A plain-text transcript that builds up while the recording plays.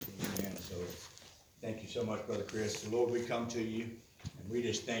Thank you so much, Brother Chris. Lord, we come to you, and we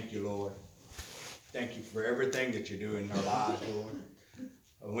just thank you, Lord. Thank you for everything that you're doing in our lives, Lord.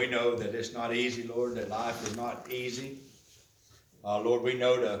 We know that it's not easy, Lord, that life is not easy. Lord, we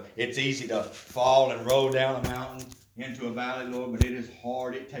know it's easy to fall and roll down a mountain into a valley, Lord, but it is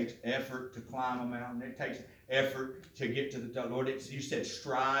hard. It takes effort to climb a mountain. It takes effort to get to the top. Lord, you said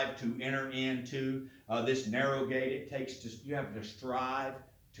strive to enter into this narrow gate. You have to strive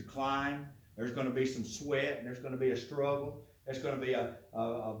to climb. There's going to be some sweat, and there's going to be a struggle. There's going to be a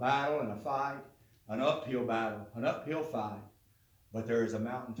battle and a fight, an uphill battle, an uphill fight. But there is a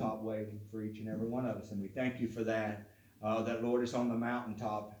mountaintop waiting for each and every one of us, and we thank you for that. That, Lord, is on the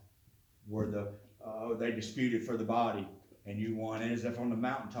mountaintop where they disputed for the body, and you won. And it's up on the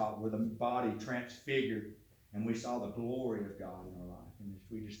mountaintop where the body transfigured, and we saw the glory of God in our life. And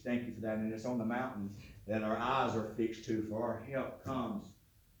we just thank you for that. And it's on the mountain that our eyes are fixed to, for our help comes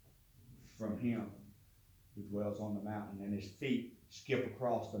from Him who dwells on the mountain. And His feet skip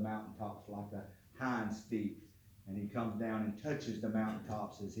across the mountaintops like the hind's feet. And He comes down and touches the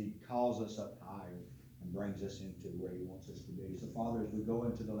mountaintops as He calls us up higher and brings us into where He wants us to be. So, Father, as we go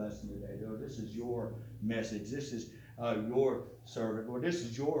into the lesson today, Lord, this is your message. This is your servant. Lord, this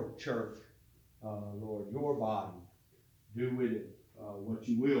is your church, Lord, your body. Do with it what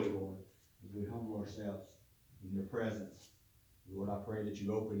you will, Lord, as we humble ourselves in your presence. Lord, I pray that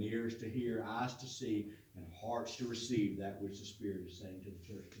you open ears to hear, eyes to see, and hearts to receive that which the Spirit is saying to the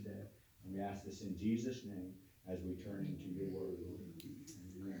church today. And we ask this in Jesus' name as we turn into your word, Lord.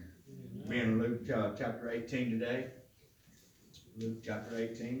 Amen. We're in Luke chapter 18 today. Luke chapter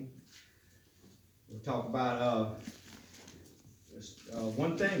 18. We'll talk about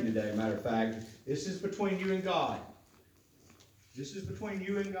one thing today, matter of fact. This is between you and God. This is between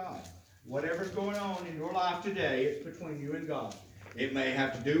you and God. Whatever's going on in your life today, it's between you and God. It may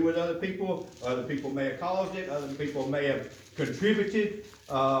have to do with other people. Other people may have caused it. Other people may have contributed.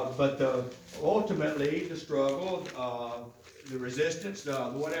 But ultimately, the struggle, the resistance,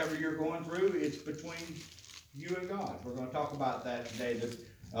 whatever you're going through, it's between you and God. We're going to talk about that today.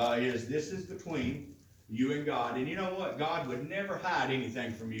 This is between you and God. And you know what? God would never hide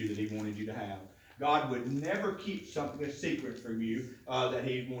anything from you that He wanted you to have. God would never keep something a secret from you that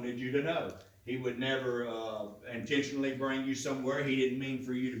He wanted you to know. He would never intentionally bring you somewhere He didn't mean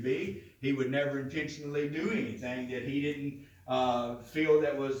for you to be. He would never intentionally do anything that He didn't feel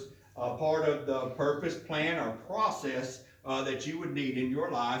that was part of the purpose, plan, or process that you would need in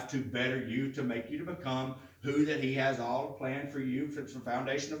your life to better you, to make you to become who that He has all planned for you since the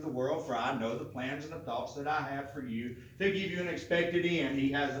foundation of the world. For I know the plans and the thoughts that I have for you to give you an expected end.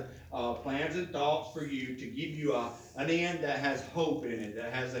 He has plans and thoughts for you to give you an end that has hope in it,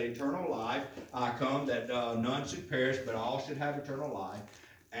 that has an eternal life. I come that none should perish, but all should have eternal life.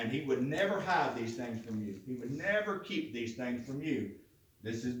 And He would never hide these things from you. He would never keep these things from you.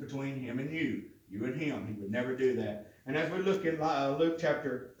 This is between Him and you and Him. He would never do that. And as we look in Luke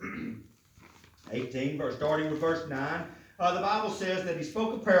chapter 18, starting with verse 9, the Bible says that He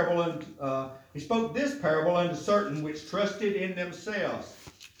spoke a parable, and He spoke this parable unto certain which trusted in themselves,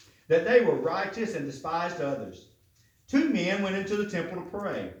 that they were righteous and despised others. Two men went into the temple to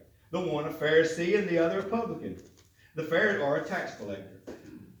pray, the one a Pharisee and the other a publican, the Pharisee or a tax collector.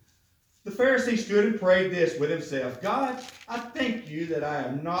 The Pharisee stood and prayed this with himself: God, I thank you that I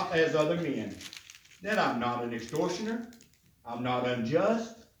am not as other men, that I'm not an extortioner, I'm not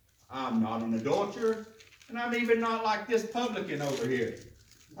unjust, I'm not an adulterer, and I'm even not like this publican over here.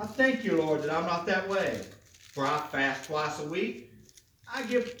 I thank you, Lord, that I'm not that way. For I fast twice a week. I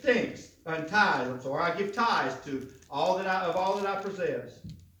give thanks and tithes, or I give tithes to all that I possess.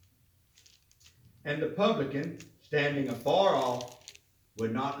 And the publican, standing afar off,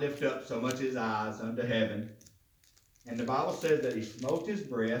 would not lift up so much his eyes unto heaven. And the Bible says that he smote his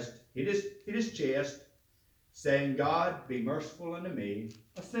breast, hit his chest, saying, God, be merciful unto me,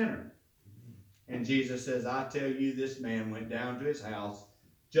 a sinner. And Jesus says, I tell you, this man went down to his house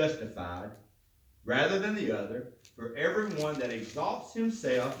justified rather than the other. For everyone that exalts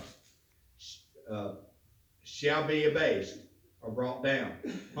himself shall be abased or brought down,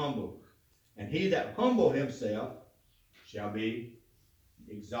 humbled. And he that humble himself shall be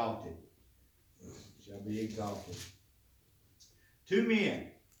exalted. Shall be exalted. Two men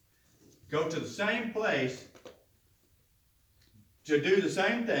go to the same place to do the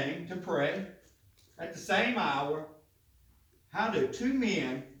same thing, to pray, at the same hour. How do two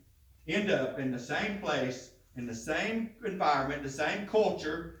men end up in the same place, in the same environment, the same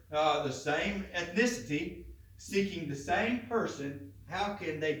culture, the same ethnicity, seeking the same person? How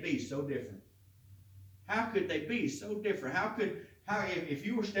can they be so different? How could they be so different? How could how if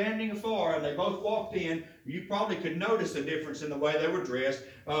you were standing afar and they both walked in, you probably could notice a difference in the way they were dressed.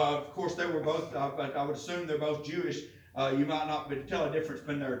 Of course, they were both, but I would assume they're both Jewish. You might not be able to tell a difference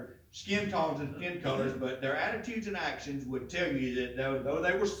between their skin tones and skin colors, but their attitudes and actions would tell you that though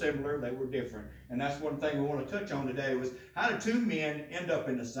they were similar, they were different. And that's one thing we want to touch on today was how do two men end up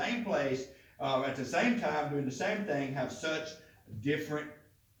in the same place at the same time doing the same thing, have such different,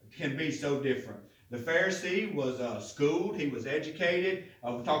 can be so different. The Pharisee was schooled, he was educated.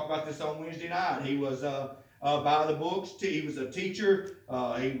 We talked about this on Wednesday night. He was by the books, he was a teacher,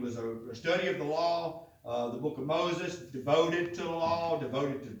 he was a study of the law. The book of Moses, devoted to the law,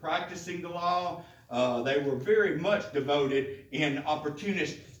 devoted to practicing the law. They were very much devoted in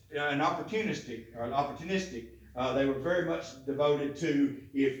opportunistic. They were very much devoted to,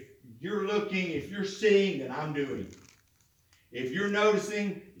 if you're looking, if you're seeing, then I'm doing. If you're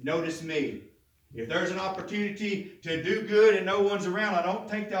noticing, notice me. If there's an opportunity to do good and no one's around, I don't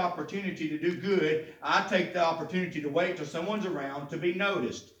take the opportunity to do good. I take the opportunity to wait till someone's around to be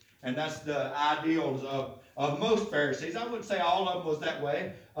noticed. And that's the ideals of most Pharisees. I wouldn't say all of them was that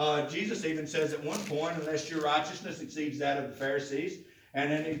way. Jesus even says at one point, unless your righteousness exceeds that of the Pharisees.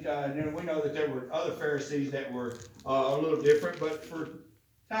 And then we know that there were other Pharisees that were a little different. But for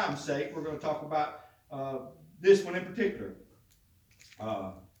time's sake, we're going to talk about this one in particular.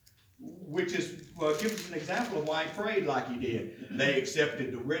 Which is, gives us an example of why he prayed like he did. They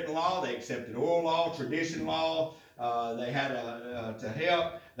accepted the written law. They accepted oral law, tradition law. They had to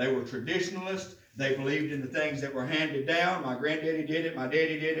help. They were traditionalists. They believed in the things that were handed down. My granddaddy did it. My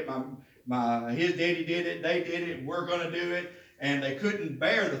daddy did it. His daddy did it. They did it. We're going to do it. And they couldn't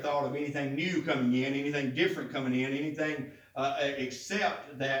bear the thought of anything new coming in, anything different coming in, anything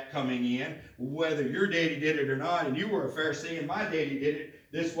except that coming in. Whether your daddy did it or not, and you were a Pharisee, and my daddy did it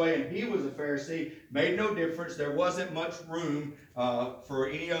this way, and he was a Pharisee, made no difference. There wasn't much room for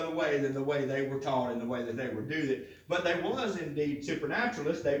any other way than the way they were taught and the way that they were doing it. But they was indeed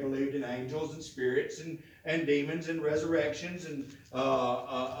supernaturalists. They believed in angels and spirits and demons and resurrections and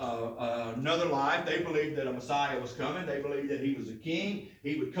another life. They believed that a Messiah was coming. They believed that he was a king.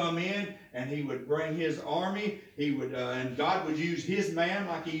 He would come in and he would bring his army. He would, and God would use his man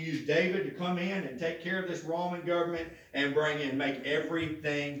like he used David to come in and take care of this Roman government and make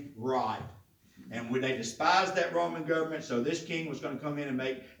everything right. And when they despised that Roman government, so this king was going to come in and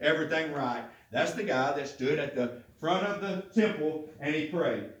make everything right. That's the guy that stood at the front of the temple and he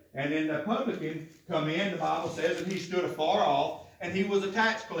prayed. And then the publican come in, the Bible says, and he stood afar off, and he was a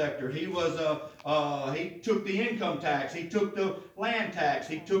tax collector. He was he took the income tax, he took the land tax,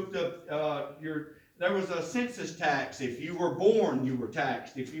 he took there was a census tax. If you were born, you were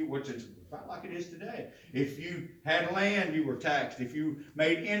taxed. Which is about like it is today. If you had land, you were taxed. If you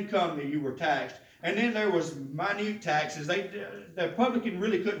made income, you were taxed. And then there was minute taxes. The publican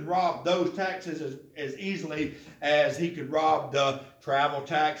really couldn't rob those taxes as easily as he could rob the travel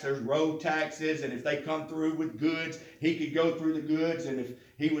tax. There's road taxes, and if they come through with goods, he could go through the goods. And if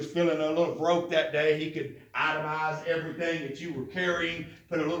he was feeling a little broke that day, he could itemize everything that you were carrying,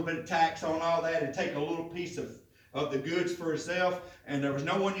 put a little bit of tax on all that, and take a little piece of the goods for himself. And there was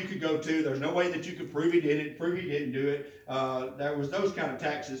no one you could go to. There's no way that you could prove he did it, prove he didn't do it. There was those kind of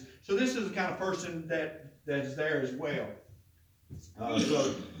taxes. So this is the kind of person that is there as well.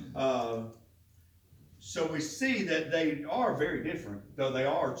 So we see that they are very different, though they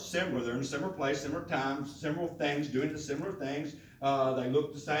are similar. They're in a similar place, similar times, similar things, doing the similar things. They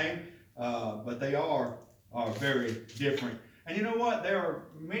look the same, but they are very different. And you know what? There are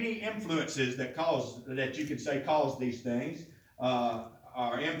many influences that you could say cause these things,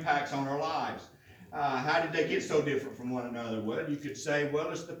 or impacts on our lives. How did they get so different from one another? Well, you could say,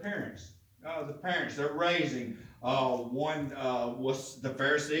 well, it's the parents. The parents, they're raising. One was the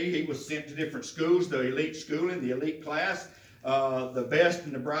Pharisee. He was sent to different schools, the elite schooling, the elite class, the best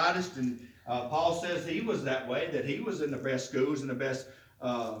and the brightest. And Paul says he was that way, that he was in the best schools and the best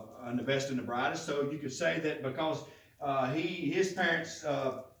and the brightest. So you could say that because his parents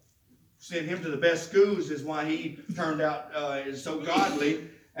sent him to the best schools is why he turned out so godly.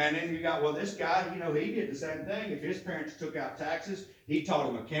 And then you got, well, this guy, he did the same thing. If his parents took out taxes, he taught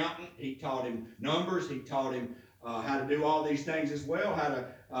him accounting, he taught him numbers, he taught him how to do all these things as well, how to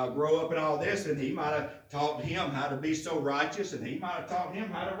grow up in all this, and he might have taught him how to be so righteous, and he might have taught him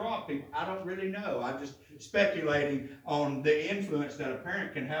how to rob people. I don't really know. I'm just speculating on the influence that a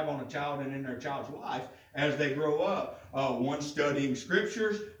parent can have on a child and in their child's life as they grow up. One studying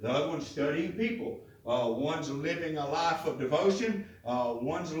scriptures, the other one studying people. One's living a life of devotion,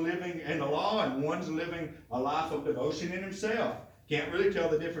 one's living in the law, and one's living a life of devotion in himself. Can't really tell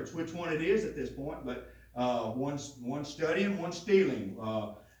the difference which one it is at this point, but One studying, one stealing.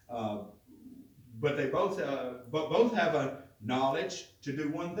 But both have a knowledge to do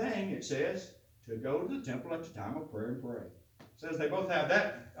one thing. It says to go to the temple at the time of prayer and pray. It says they both have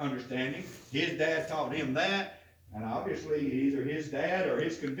that understanding. His dad taught him that, and obviously either his dad or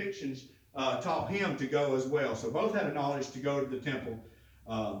his convictions taught him to go as well. So both had a knowledge to go to the temple.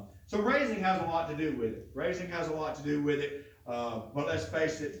 So raising has a lot to do with it. Raising has a lot to do with it. But let's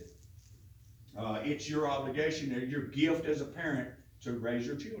face it, it's your obligation or your gift as a parent to raise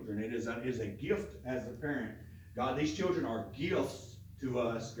your children. It is a gift as a parent. God, these children are gifts to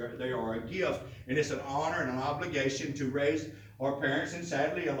us. They are a gift, and it's an honor and an obligation to raise our parents. And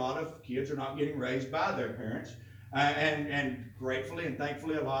sadly, a lot of kids are not getting raised by their parents. And gratefully and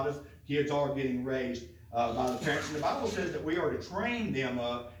thankfully, a lot of kids are getting raised by the parents. And the Bible says that we are to train them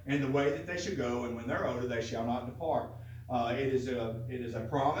up in the way that they should go, and when they're older, they shall not depart. It is a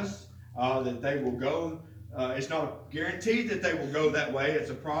promise that they will go. It's not a guarantee that they will go that way. It's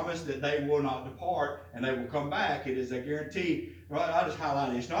a promise that they will not depart and they will come back. It is a guarantee. Well, I'll just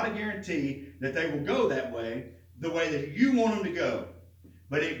highlight it. It's not a guarantee that they will go that way, the way that you want them to go.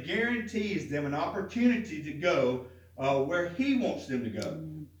 But it guarantees them an opportunity to go where He wants them to go.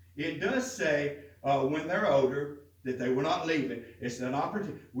 It does say when they're older that they will not leave it. It's an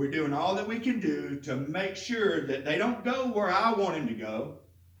opportunity. We're doing all that we can do to make sure that they don't go where I want him to go.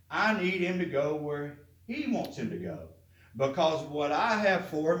 I need him to go where He wants him to go. Because what I have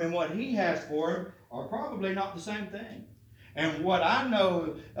for him and what He has for him are probably not the same thing. And what I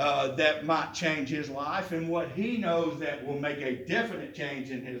know that might change his life and what he knows that will make a definite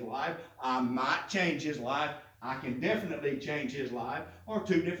change in his life, I might change his life, I can definitely change his life, are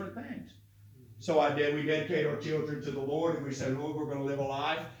two different things. So we dedicate our children to the Lord, and we say, Lord, we're going to live a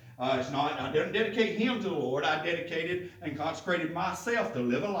life. I didn't dedicate him to the Lord. I dedicated and consecrated myself to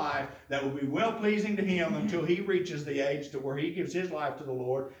live a life that will be well-pleasing to Him until he reaches the age to where he gives his life to the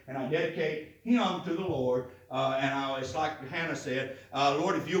Lord. And I dedicate him to the Lord. It's like Hannah said,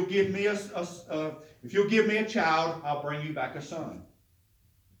 Lord, if you'll give me a child, I'll bring you back a son.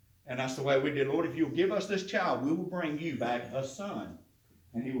 And that's the way we did. Lord, if you'll give us this child, we will bring you back a son.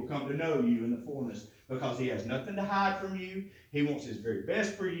 And he will come to know you in the fullness, because he has nothing to hide from you. He wants his very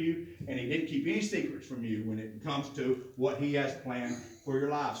best for you, and he didn't keep any secrets from you when it comes to what he has planned for your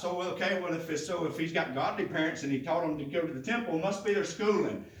life. So, if he's got godly parents and he taught them to go to the temple, it must be their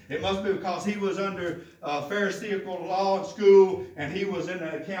schooling. It must be because he was under Pharisaical law in school and he was in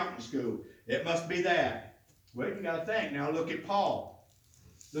an accounting school. It must be that. Well, you got to think. Now look at Paul.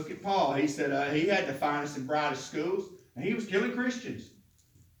 Look at Paul. He said he had the finest and brightest schools, and he was killing Christians.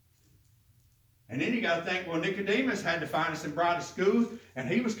 And then you got to think, well, Nicodemus had the finest and brightest schools, and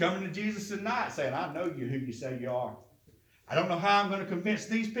he was coming to Jesus at night saying, I know you who you say you are. I don't know how I'm going to convince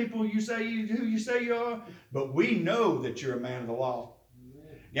these people who you say you are, but we know that you're a man of the law.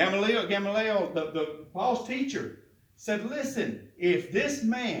 Gamaliel, Paul's teacher, said, listen, if this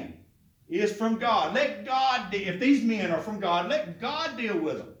man is from God, if these men are from God, let God deal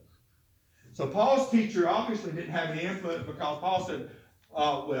with them. So Paul's teacher obviously didn't have any influence, because Paul said,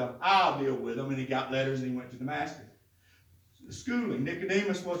 I'll deal with them. And he got letters and he went to Damascus. The schooling.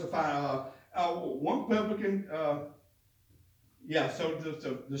 Nicodemus was one publican. So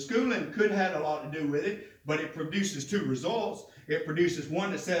the schooling could have a lot to do with it, but it produces two results. It produces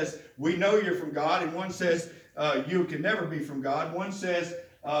one that says, we know you're from God, and one says, you can never be from God. One says,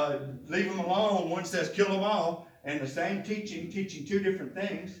 leave them alone. One says, kill them all. And the same teaching two different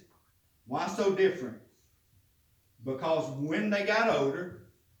things. Why so different? Because when they got older,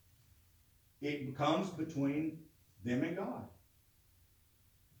 it becomes between them and God.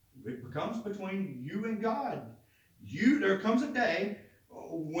 It becomes between you and God. There comes a day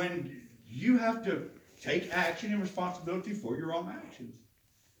when you have to take action and responsibility for your own actions.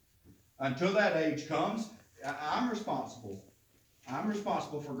 Until that age comes, I'm responsible. I'm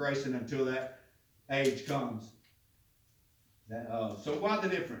responsible for Grayson until that age comes. So why the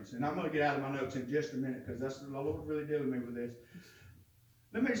difference? And I'm going to get out of my notes in just a minute, because that's the Lord really dealing with me with this.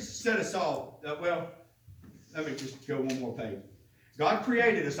 Let me set us all. Let me just go one more page. God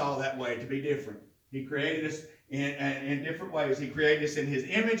created us all that way, to be different. He created us in different ways. He created us in His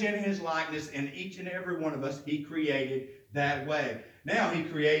image and His likeness, and each and every one of us He created that way. Now He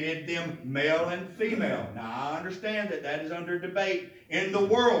created them male and female. Now I understand that is under debate in the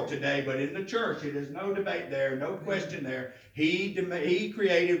world today, but in the church it is no debate there, no question there. He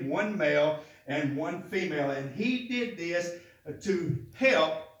created one male and one female, and He did this to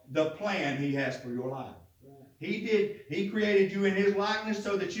help the plan He has for your life. He created you in His likeness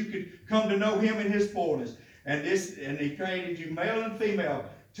so that you could come to know Him in His fullness. And He created you male and female,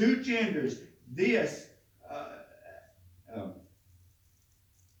 two genders. This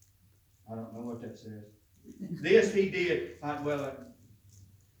I don't know what that says. This he did,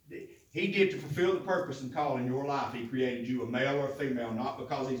 he did to fulfill the purpose and call in your life. He created you a male or a female, not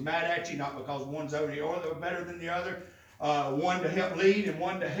because he's mad at you, not because one's over the other better than the other, one to help lead and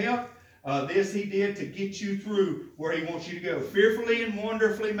one to help. This he did to get you through where he wants you to go. Fearfully and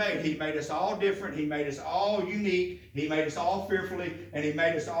wonderfully made. He made us all different. He made us all unique. He made us all fearfully, and he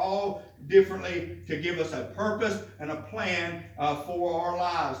made us all differently to give us a purpose and a plan for our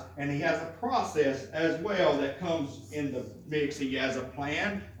lives. And he has a process as well that comes in the mix. He has a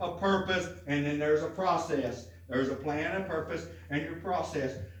plan, a purpose, and then there's a process. There's a plan, a purpose, and your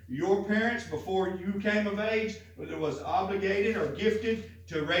process. Your parents, before you came of age, was obligated or gifted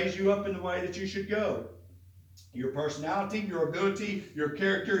to raise you up in the way that you should go. Your personality, your ability, your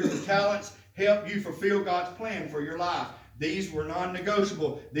character, your talents help you fulfill God's plan for your life. These were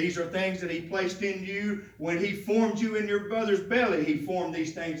non-negotiable. These are things that he placed in you when he formed you in your mother's belly. He formed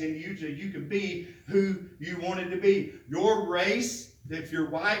these things in you so you could be who you wanted to be. Your race, if you're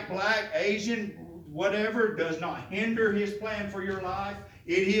white, black, Asian, whatever, does not hinder his plan for your life.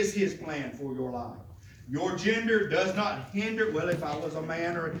 It is his plan for your life. Your gender does not hinder, well, if I was a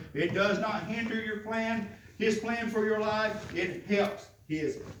man, or it does not hinder your plan, his plan for your life. It helps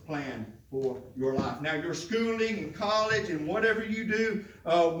his plan for your life. Now, your schooling and college and whatever you do,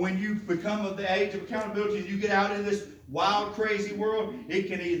 when you become of the age of accountability and you get out in this wild, crazy world, it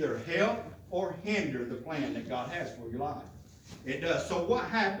can either help or hinder the plan that God has for your life. It does. So what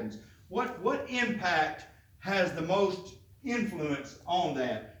happens? What impact has the most influence on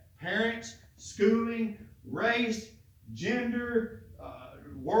that? Parents, schooling, race, gender,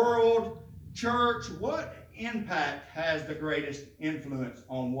 world, church. What impact has the greatest influence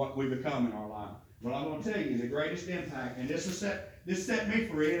on what we become in our life? Well, I'm going to tell you the greatest impact, and this set me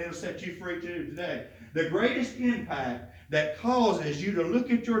free, and it'll set you free too today. The greatest impact that causes you to look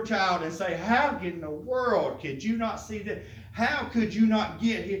at your child and say, how in the world could you not see that? How could you not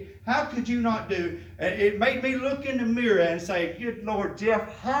get here? How could you not do? It made me look in the mirror and say, good Lord,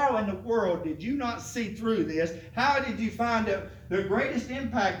 Jeff, how in the world did you not see through this? How did you find out? The greatest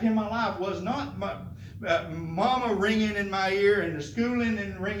impact in my life was not my mama ringing in my ear and the schooling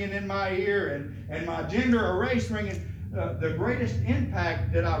and ringing in my ear and my gender or race ringing. The greatest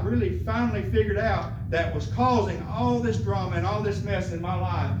impact that I really finally figured out that was causing all this drama and all this mess in my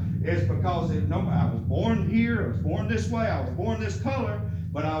life is because I was born here, I was born this way, I was born this color,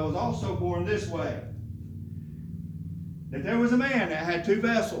 but I was also born this way. That there was a man that had two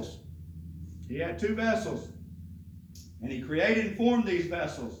vessels. He had two vessels. And he created and formed these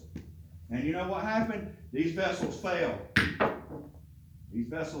vessels. And you know what happened? These vessels fell. These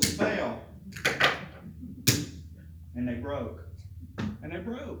vessels fell. And they broke. And they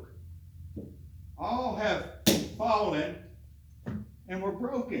broke. All have fallen and were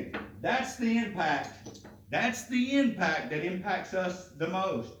broken. That's the impact. That's the impact that impacts us the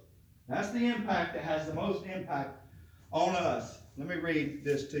most. That's the impact that has the most impact on us. Let me read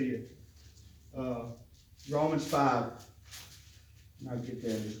this to you. Romans 5. I'll get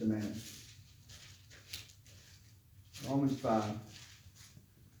there in just a minute. Romans 5.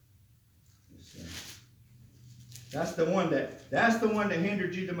 That's the one that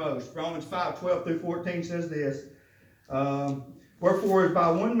hindered you the most. Romans 5:12-14 says this. Wherefore, as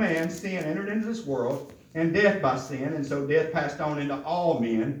by one man sin entered into this world, and death by sin, and so death passed on into all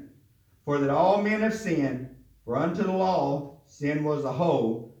men, for that all men have sinned. For unto the law sin was the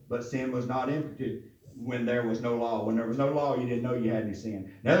whole, but sin was not imputed when there was no law. When there was no law, you didn't know you had any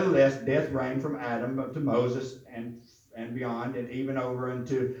sin. Nevertheless, death reigned from Adam up to Moses and beyond, and even over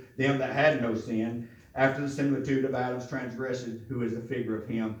unto them that had no sin, after the similitude of Adam's transgressions, who is the figure of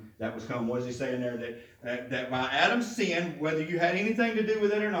him that was come. What is he saying there? That by Adam's sin, whether you had anything to do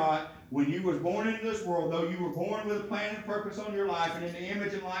with it or not, when you was born into this world, though you were born with a plan and purpose on your life and in the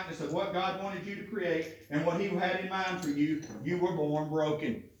image and likeness of what God wanted you to create and what he had in mind for you, you were born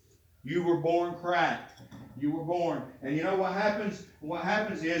broken. You were born cracked. You were born. And you know what happens? What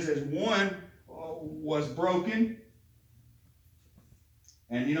happens is one was broken.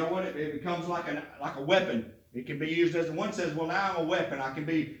 And you know what? It becomes like a weapon. It can be used as, one says, well, now I'm a weapon. I can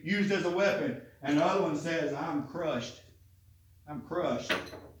be used as a weapon. And the other one says, I'm crushed. I'm crushed.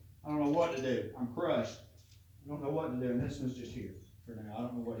 I don't know what to do. I'm crushed. I don't know what to do. And this one's just here for now. I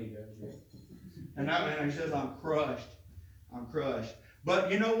don't know what he does yet. And he says, I'm crushed. I'm crushed.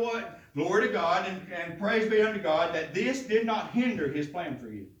 But you know what? Glory to God and praise be unto God that this did not hinder his plan for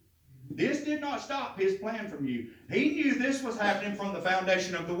you. This did not stop his plan from you. He knew this was happening from the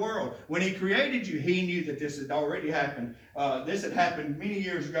foundation of the world. When he created you, he knew that this had already happened. This had happened many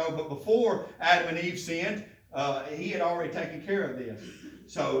years ago, but before Adam and Eve sinned, he had already taken care of this.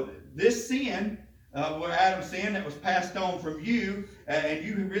 So this sin, where Adam sinned, that was passed on from you, and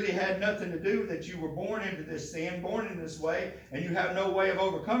you really had nothing to do, that you were born into this sin, born in this way, and you have no way of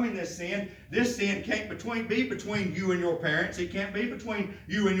overcoming this sin. This sin can't be between you and your parents. It can't be between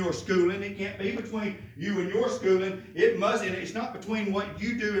you and your schooling. It can't be between you and your schooling. It must, and it's not between what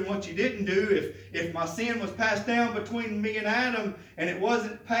you do and what you didn't do. If my sin was passed down between me and Adam, and it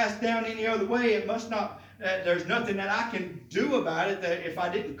wasn't passed down any other way, it must not. There's nothing that I can do about it. That if I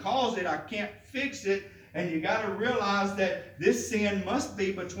didn't cause it, I can't fix it. And you got to realize that this sin must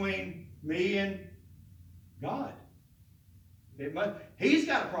be between me and God. He's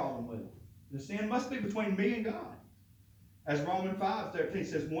got a problem with it. The sin must be between me and God. As Romans 5:13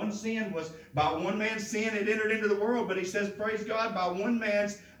 says, one sin was, by one man's sin it entered into the world. But he says, praise God, by one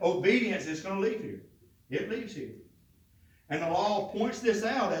man's obedience it's going to leave here. It leaves here. And the law points this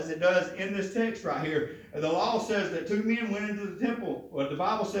out, as it does in this text right here. The law says that two men went into the temple. Well, the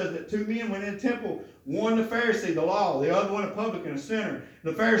Bible says that two men went into the temple. One the Pharisee, the law. The other one a publican, a sinner.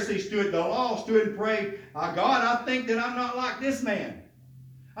 The Pharisee the law stood and prayed, God, I think that I'm not like this man.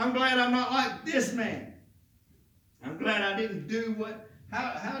 I'm glad I'm not like this man. I'm glad I didn't do what...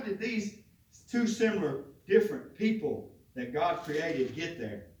 How did these two similar, different people that God created get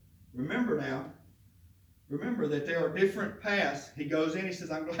there? Remember that there are different paths. He goes in, he says,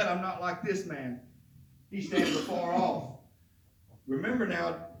 I'm glad I'm not like this man. He stands afar off. Remember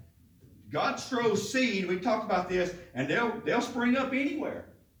now, God throws seed, we talked about this, and they'll spring up anywhere.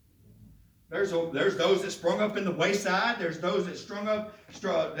 There's those that sprung up in the wayside. There's those that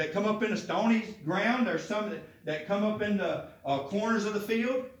that come up in the stony ground. There's some that come up in the corners of the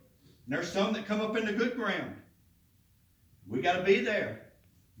field. And there's some that come up in the good ground. We got to be there.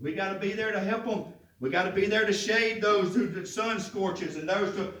 We got to be there to help them. We got to be there to shade those who the sun scorches, and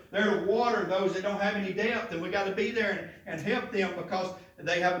those there to water those that don't have any depth. And we got to be there and help them, because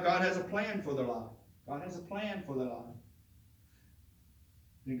God has a plan for their life. God has a plan for their life.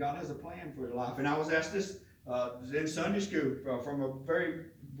 And God has a plan for their life. And I was asked this in Sunday school from a very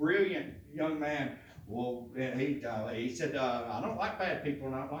brilliant young man. Well, he said, I don't like bad people,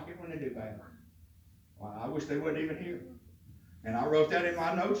 and I don't like it when they do bad. Well, I wish they wouldn't even hear. And I wrote that in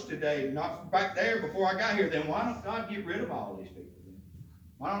my notes today, not back there before I got here. Then why don't God get rid of all these people?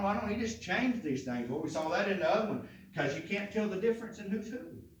 Why don't he just change these things? Well, we saw that in the other one. Because you can't tell the difference in who's who.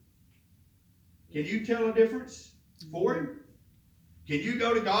 Can you tell the difference for him? Can you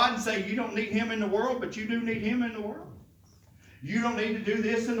go to God and say you don't need him in the world, but you do need him in the world? You don't need to do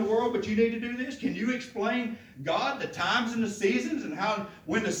this in the world, but you need to do this. Can you explain God the times and the seasons and how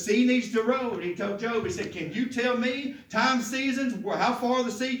when the sea needs to roll? He told Job, he said, can you tell me times, seasons, how far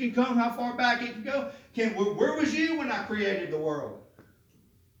the sea can come, how far back it can go? Where was you when I created the world?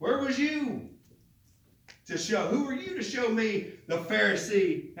 Where was you to show? Who are you to show me the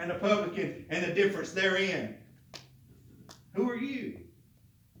Pharisee and the publican and the difference therein? Who are you?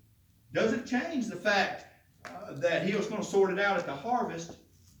 Doesn't change the fact that he was going to sort it out at the harvest.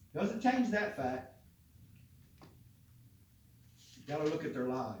 Doesn't change that fact. You've got to look at their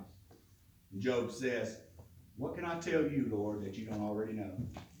lives. Job says, what can I tell you, Lord, that you don't already know?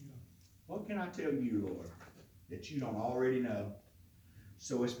 What can I tell you, Lord, that you don't already know?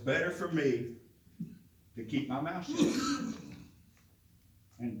 So it's better for me to keep my mouth shut.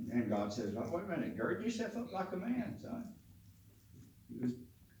 And God says, oh, wait a minute, gird yourself up like a man, son. He was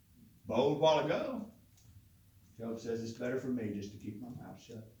bold a while ago. Job says it's better for me just to keep my mouth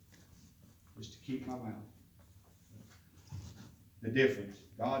shut. Just to keep my mouth. The difference.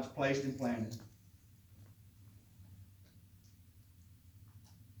 God's placed and planted.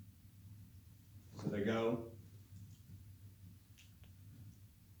 So they go.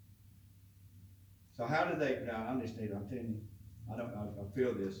 So how did they, now I'm telling you, I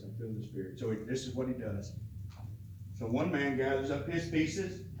feel this, I feel the Spirit. So this is what he does. So one man gathers up his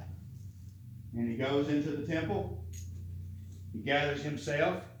pieces, and he goes into the temple. He gathers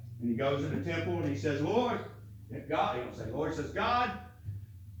himself, and he goes in the temple, and he says, Lord, God, he don't say Lord, he says, God.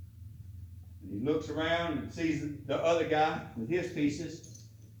 And he looks around and sees the other guy with his pieces,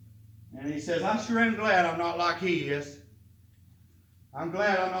 and he says, I sure am glad I'm not like he is. I'm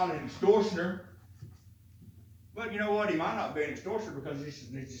glad I'm not an extortioner. But you know what? He might not be an extortioner because he's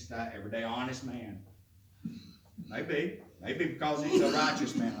just an everyday honest man. Maybe because he's a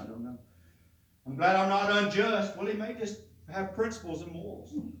righteous man. I don't know. I'm glad I'm not unjust. Well, he may just have principles and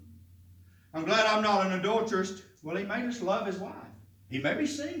morals. I'm glad I'm not an adulterist. Well, he may just love his wife. He may be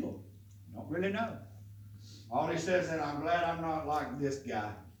single. Don't really know. All he says is, I'm glad I'm not like this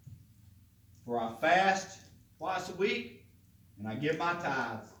guy. For I fast twice a week, and I give my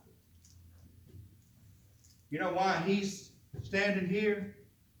tithes. You know why he's standing here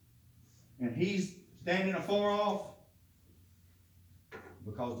and he's standing afar off?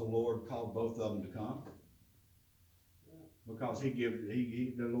 Because the Lord called both of them to come. Because the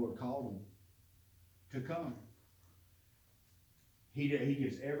Lord called them to come. He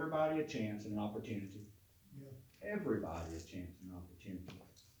gives everybody a chance and an opportunity. Yeah. Everybody a chance and an opportunity.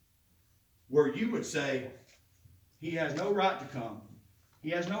 Where you would say, he has no right to come.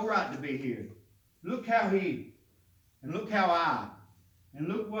 He has no right to be here. Look how he, and look how I, and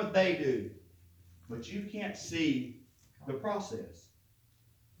look what they do. But you can't see the process.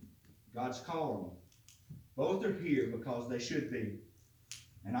 God's calling them. Both are here because they should be.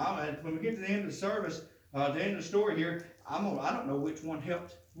 And when we get to the end of the service, the end of the story here, I don't know which one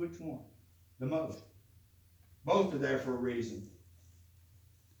helped which one the most. Both are there for a reason.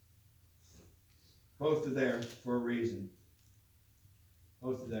 Both are there for a reason.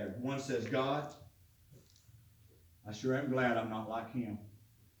 Both are there. One says, God, I sure am glad I'm not like him.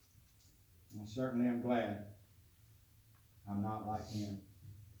 I certainly am glad I'm not like him.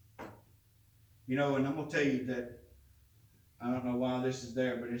 You know, and I'm going to tell you that, I don't know why this is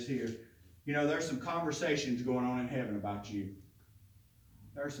there, but it's here. You know, there's some conversations going on in heaven about you.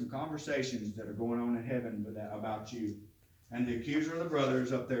 There are some conversations that are going on in heaven about you. And the accuser of the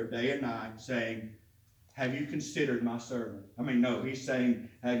brothers up there day and night saying, have you considered my servant? I mean, no, he's saying,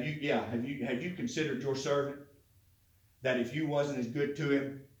 have you considered your servant? That if you wasn't as good to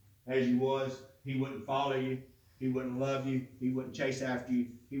him as you was, he wouldn't follow you. He wouldn't love you. He wouldn't chase after you.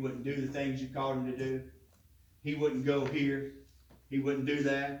 He wouldn't do the things you called him to do. He wouldn't go here. He wouldn't do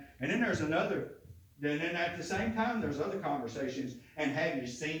that. And then there's another. Then at the same time, there's other conversations. And have you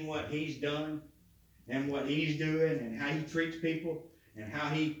seen what he's done? And what he's doing? And how he treats people? And how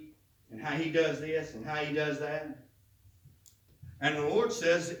he does this? And how he does that? And the Lord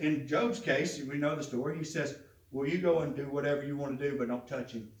says, in Job's case, we know the story, he says, well, you go and do whatever you want to do, but don't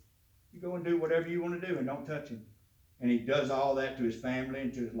touch him. You go and do whatever you want to do and don't touch him. And he does all that to his family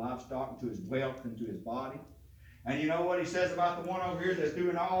and to his livestock and to his wealth and to his body. And you know what he says about the one over here that's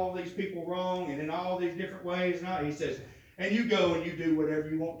doing all these people wrong and in all these different ways? And he says, and you go and you do whatever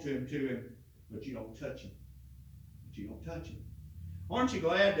you want to him, but you don't touch him. But you don't touch him. Aren't you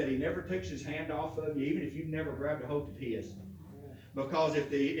glad that he never takes his hand off of you, even if you've never grabbed a hold of his? Because if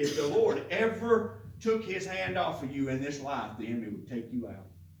the Lord ever took his hand off of you in this life, the enemy would take you out.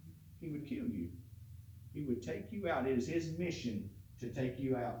 He would kill you. He would take you out. It is his mission to take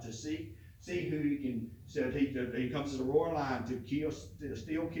you out, to see who he can. So he comes as a roaring lion to kill, to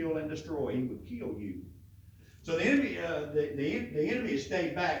steal, kill, and destroy. He would kill you. So the enemy, the enemy is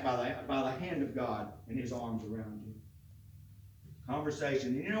stayed back by the hand of God and his arms around you.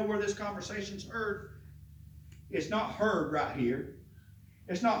 Conversation. And you know where this conversation's heard? It's not heard right here.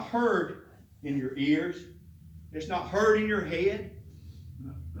 It's not heard in your ears. It's not heard in your head.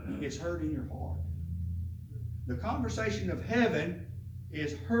 It's heard in your heart. The conversation of heaven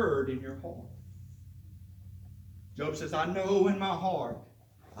is heard in your heart. Job says, I know in my heart.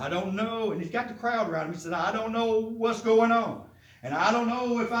 I don't know. And he's got the crowd around him. He says, I don't know what's going on. And I don't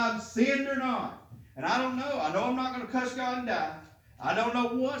know if I've sinned or not. And I don't know. I know I'm not going to cuss God and die. I don't know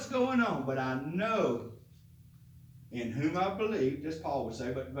what's going on. But I know in whom I believe, as Paul would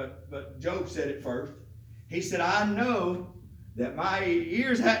say, but Job said it first. He said, I know that my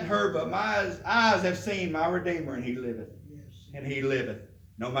ears hadn't heard, but my eyes have seen my Redeemer, and he liveth. Yes. And he liveth.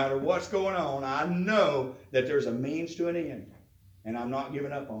 No matter what's going on, I know that there's a means to an end. And I'm not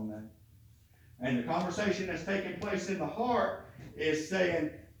giving up on that. And the conversation that's taking place in the heart is saying,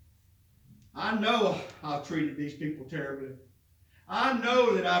 I know I've treated these people terribly. I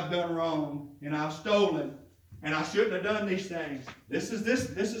know that I've done wrong, and I've stolen, and I shouldn't have done these things. This is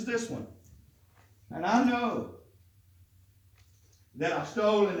this one. And I know that I've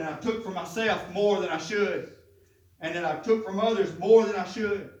stolen and I took for myself more than I should. And that I took from others more than I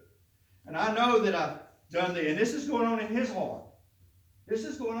should. And I know that I've done and this is going on in his heart. This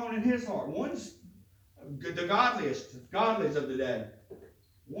is going on in his heart. One's the godliest of the day.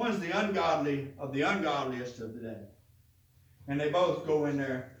 One's the ungodly of the ungodliest of the day. And they both go in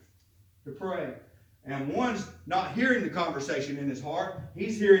there to pray. And one's not hearing the conversation in his heart.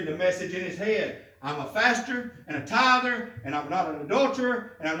 He's hearing the message in his head. I'm a faster and a tither, and I'm not an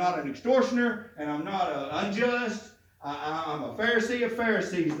adulterer, and I'm not an extortioner, and I'm not unjust. I'm a Pharisee of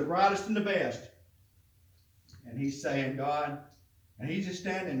Pharisees, the brightest and the best. And he's saying, God, and he's just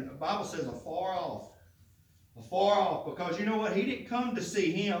standing, the Bible says afar off, because you know what? He didn't come to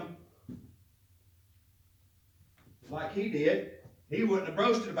see him like he did. He wouldn't have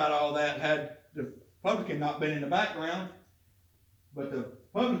boasted about all that had the publican not been in the background. But the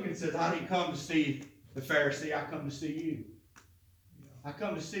publican says, I didn't come to see the Pharisee, I come to see you. I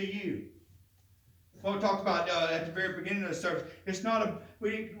come to see you. what we talked about at the very beginning of the service. It's not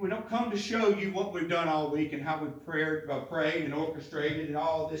we don't come to show you what we've done all week and how we've prayed and orchestrated and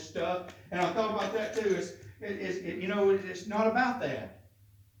all this stuff. And I thought about that too. It's not about that.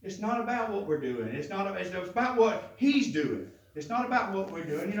 It's not about what we're doing. It's about what He's doing. It's not about what we're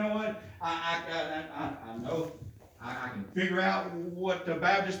doing. You know what? I know I can figure out what the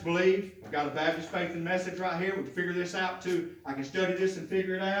Baptists believe. I've got a Baptist faith and message right here. We can figure this out too. I can study this and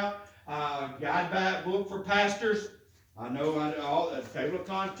figure it out. Guide book for pastors. I know all the table of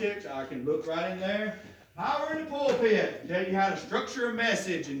contents. I can look right in there. Power in the pulpit. Tell you how to structure a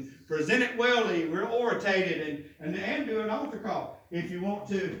message and present it well, real oratated, and do an altar call if you want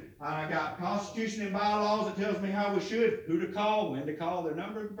to. I got Constitution and bylaws that tells me how we should, who to call, when to call, their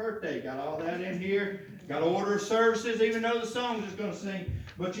number and birthday. Got all that in here. Got order of services, even though the songs is going to sing.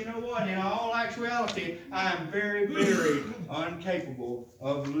 But you know what? In all actuality, I am very, very incapable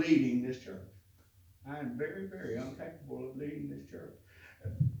of leading this church. I am very, very incapable of leading this church.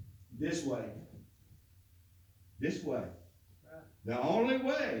 This way. This way. The only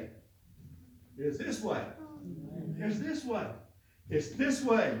way is this way. It's this way. It's this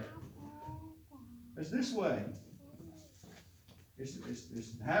way. It's this way.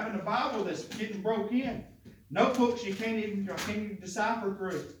 It's having a Bible that's getting broke in. Notebooks you can't even decipher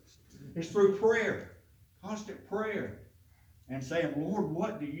through. It's through prayer. Constant prayer. And saying, Lord,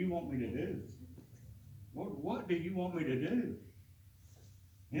 what do you want me to do? Lord, what do you want me to do?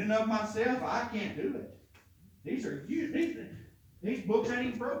 In and of myself, I can't do it. These books ain't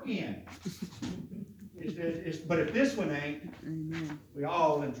even broke in. But if this one ain't, we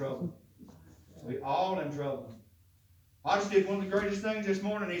all in trouble. We all in trouble. I just did one of the greatest things this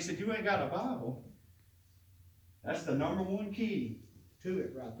morning. He said, you ain't got a Bible. That's the number one key to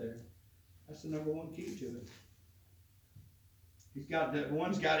it right there. That's the number one key to it. He's got that.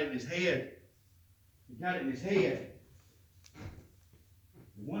 One's got it in his head. He got it in his head.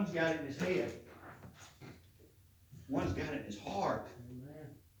 The one's got it in his head. One's got it in his heart.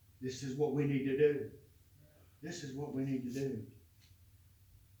 Amen. This is what we need to do. This is what we need to do.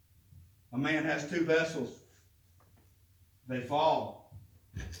 A man has two vessels. They fall.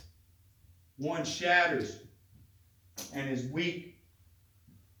 One shatters and is weak.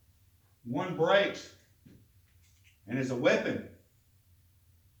 One breaks and is a weapon.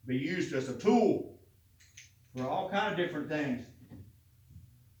 Be used as a tool for all kinds of different things.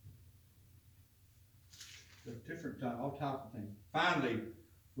 All types of things. Finally,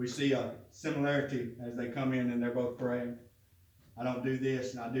 we see a similarity as they come in and they're both praying. I don't do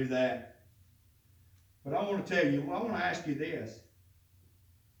this and I do that. But I want to tell you, I want to ask you this.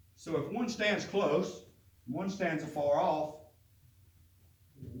 So if one stands close, one stands afar off,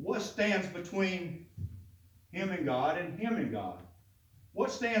 what stands between him and God and him and God?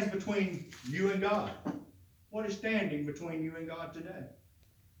 What stands between you and God? What is standing between you and God today?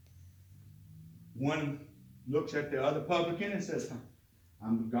 One looks at the other publican and says,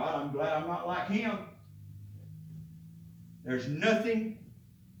 I'm glad I'm not like him. There's nothing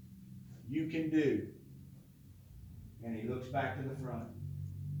you can do. And he looks back to the front.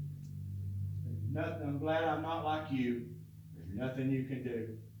 There's nothing. I'm glad I'm not like you. There's nothing you can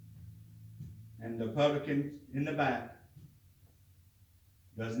do. And the publican in the back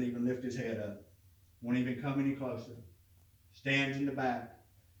doesn't even lift his head up. Won't even come any closer. Stands in the back.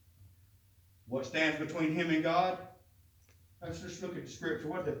 What stands between him and God? Let's just look at the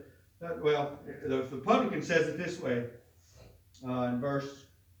scripture. The publican says it this way in verse.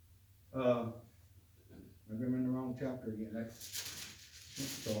 I'm in the wrong chapter again.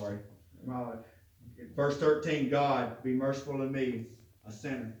 Sorry. Verse 13. God, be merciful to me, a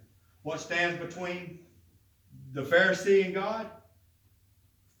sinner. What stands between the Pharisee and God?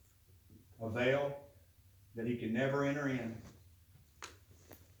 A veil that he can never enter in.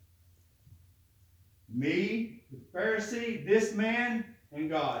 Me, the Pharisee, this man, and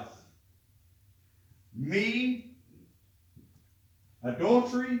God. Me,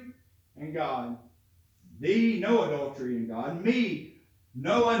 adultery, and God. Thee, no adultery, and God. Me,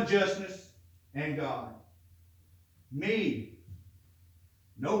 no unjustness, and God. Me,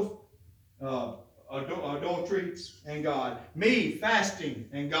 no adultery, and God. Me, fasting,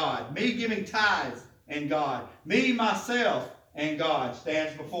 and God. Me, giving tithes, and God. Me, myself, and God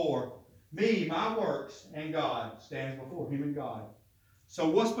stands before. Me, my works, and God stands before him and God. So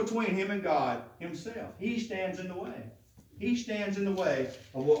what's between him and God? Himself. He stands in the way. He stands in the way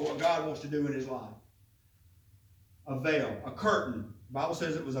of what God wants to do in his life. A veil, a curtain. The Bible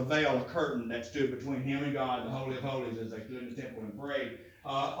says it was a veil, a curtain that stood between him and God, the Holy of Holies, as they stood in the temple and prayed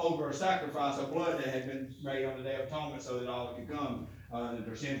over a sacrifice of blood that had been made on the Day of Atonement so that all could come that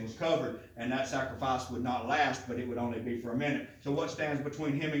their sins was covered, and that sacrifice would not last, but it would only be for a minute. So what stands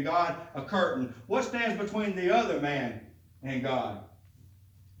between him and God? A curtain. What stands between the other man and God?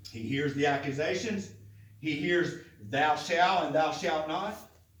 He hears the accusations. He hears thou shalt and thou shalt not.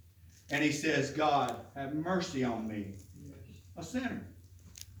 And he says, God, have mercy on me, a sinner.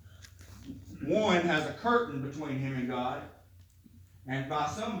 One has a curtain between him and God. And by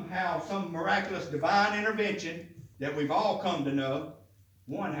somehow, some miraculous divine intervention that we've all come to know,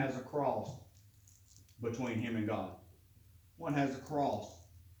 one has a cross between him and God. One has a cross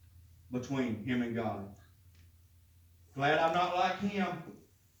between him and God. Glad I'm not like him.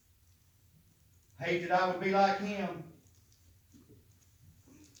 Hate that I would be like him.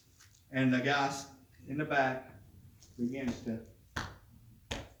 And the guy in the back begins to,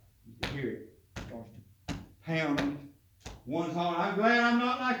 you can hear it, starts to pound him. One's hollering, I'm glad I'm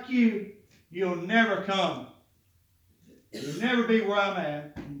not like you. You'll never come. You'll never be where I'm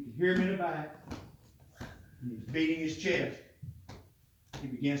at. You can hear him in the back. He's beating his chest. He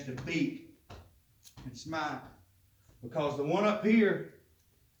begins to beat and smile. Because the one up here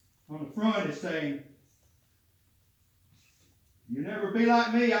on the front is saying, you'll never be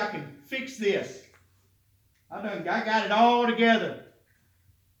like me. I can fix this. I got it all together.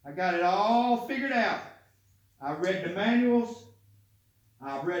 I got it all figured out. I've read the manuals.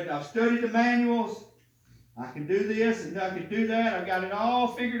 I've studied the manuals. I can do this and I can do that. I got it all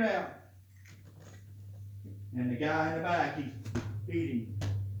figured out. And the guy in the back, he's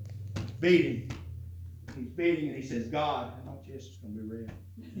beating. He's beating and he says, God, my chest is going to be red.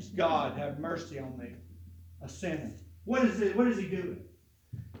 It's God, have mercy on me, a sinner. What is it? What is he doing?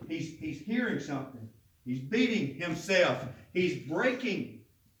 He's hearing something. He's beating himself. He's breaking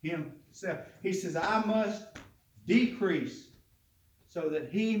himself. He says, I must decrease so that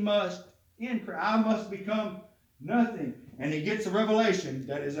he must increase. I must become nothing. And he gets a revelation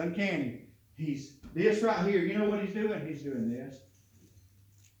that is uncanny. He's this right here. You know what he's doing? He's doing this.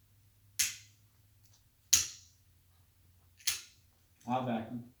 I'll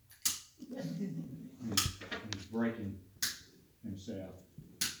vacuum. He's breaking himself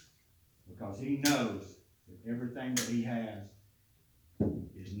because he knows that everything that he has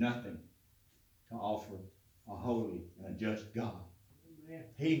is nothing to offer a holy and a just God. Amen.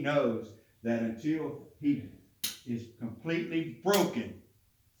 He knows that until he is completely broken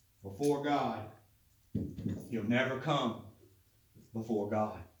before God, he'll never come before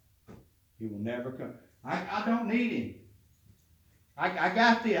God. He will never come. I don't need him. I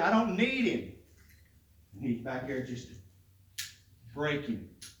got this. I don't need him. And he's back there just breaking,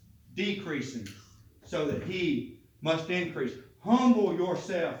 decreasing, so that he must increase. Humble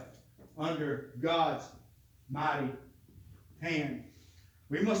yourself under God's mighty hand.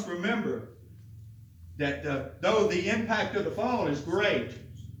 We must remember that though the impact of the fall is great,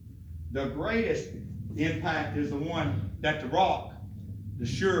 the greatest impact is the one that the rock,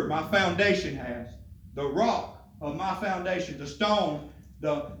 my foundation has. The rock of my foundation, the stone,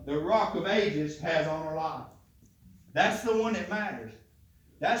 the rock of ages has on our life. That's the one that matters.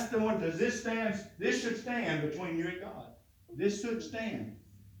 That's the one that this should stand between you and God. This should stand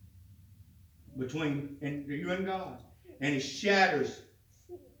between you and God. And he shatters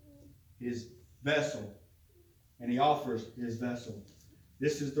his vessel. And he offers his vessel.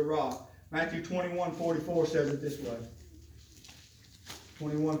 This is the rock. Matthew 21:44 says it this way.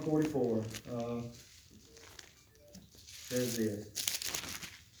 21:44 says this.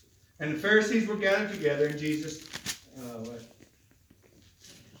 And the Pharisees were gathered together, and Jesus,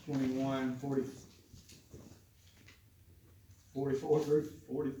 44 through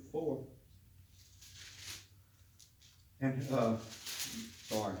 44. And,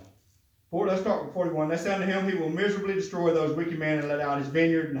 let's start with 41. They said unto him, he will miserably destroy those wicked men and let out his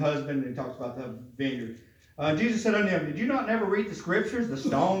vineyard and husband. And he talks about the vineyard. Jesus said unto him, did you not never read the scriptures? The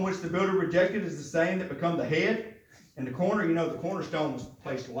stone which the builder rejected is the same that become the head. And the corner, the cornerstone was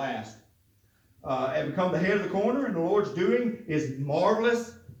placed last. And become the head of the corner. And the Lord's doing is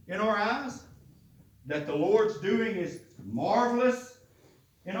marvelous in our eyes. That the Lord's doing is marvelous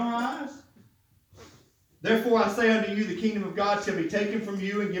in our eyes. Therefore I say unto you, the kingdom of God shall be taken from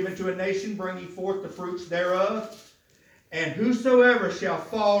you and given to a nation, bringing forth the fruits thereof. And whosoever shall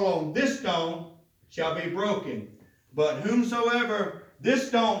fall on this stone shall be broken. But whomsoever this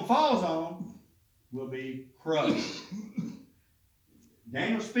stone falls on will be crushed.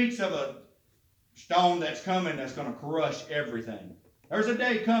 Daniel speaks of a stone that's coming that's going to crush everything. There's a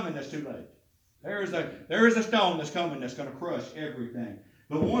day coming that's too late. There is a stone that's coming that's going to crush everything.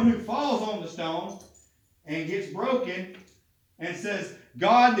 The one who falls on the stone and gets broken and says,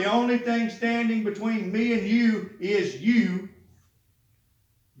 God, the only thing standing between me and you is you.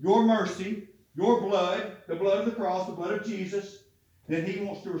 your mercy, your blood, the blood of the cross, the blood of Jesus, then He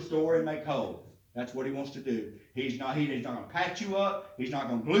wants to restore and make whole. That's what He wants to do. He's not going to patch you up. He's not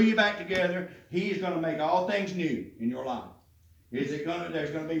going to glue you back together. He is going to make all things new in your life. There's going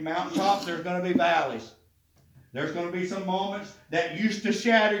to be mountaintops. There's going to be valleys. There's going to be some moments that used to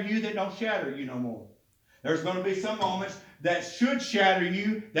shatter you that don't shatter you no more. There's going to be some moments that should shatter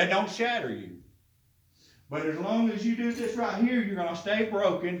you that don't shatter you. But as long as you do this right here, you're going to stay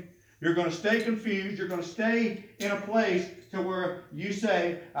broken. You're going to stay confused. You're going to stay in a place to where you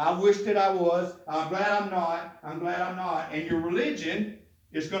say, I wish that I was. I'm glad I'm not. I'm glad I'm not. And your religion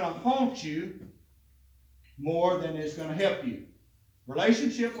is going to haunt you more than it's going to help you.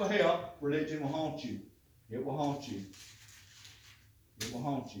 Relationship will help. Religion will haunt you. It will haunt you. It will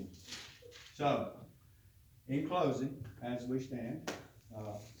haunt you. So, in closing, as we stand,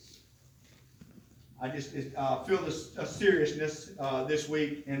 I just feel this seriousness this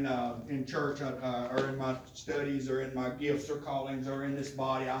week in church or in my studies or in my gifts or callings or in this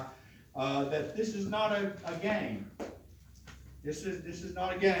body. That this is not a game. This is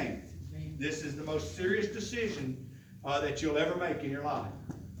not a game. This is the most serious decision that you'll ever make in your life.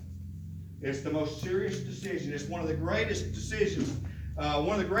 It's the most serious decision. It's one of the greatest decisions.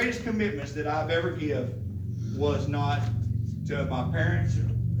 One of the greatest commitments that I've ever given was not to my parents.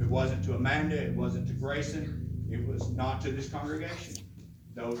 It wasn't to Amanda. It wasn't to Grayson. It was not to this congregation.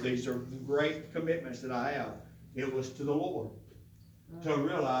 Though these are great commitments that I have. It was to the Lord. To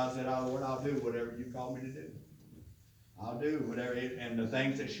realize that, Lord, I'll do whatever you call me to do. I'll do whatever. And the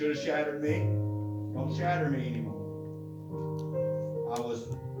things that should have shattered me don't shatter me anymore. I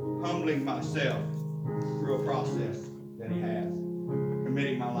was humbling myself through a process that He has.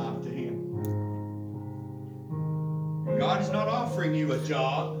 Committing my life to Him. God is not offering you a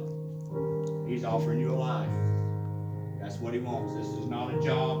job. He's offering you a life. That's what He wants. This is not a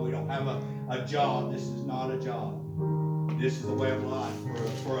job. We don't have a job. This is not a job. This is a way of life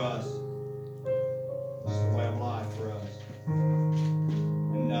for us. This is a way of life for us.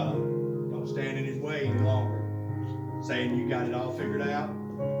 And don't stand in His way any longer. Saying you got it all figured out.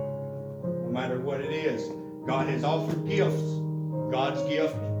 No matter what it is. God has offered gifts. God's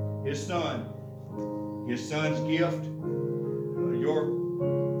gift, His Son. His Son's gift.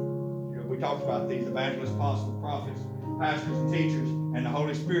 We talked about these evangelists, apostles, prophets, pastors, and teachers, and the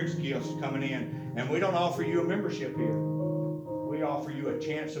Holy Spirit's gifts coming in. And we don't offer you a membership here. We offer you a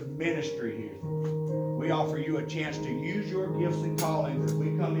chance of ministry here. We offer you a chance to use your gifts and callings as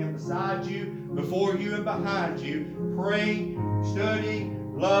we come in beside you, before you, and behind you, praying,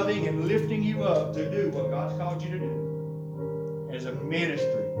 studying, loving, and lifting you up to do what God's called you to do. As a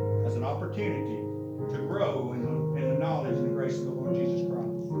ministry, as an opportunity to grow in the knowledge and the grace of the Lord Jesus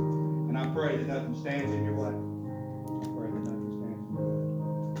Christ. And I pray that nothing stands in your way.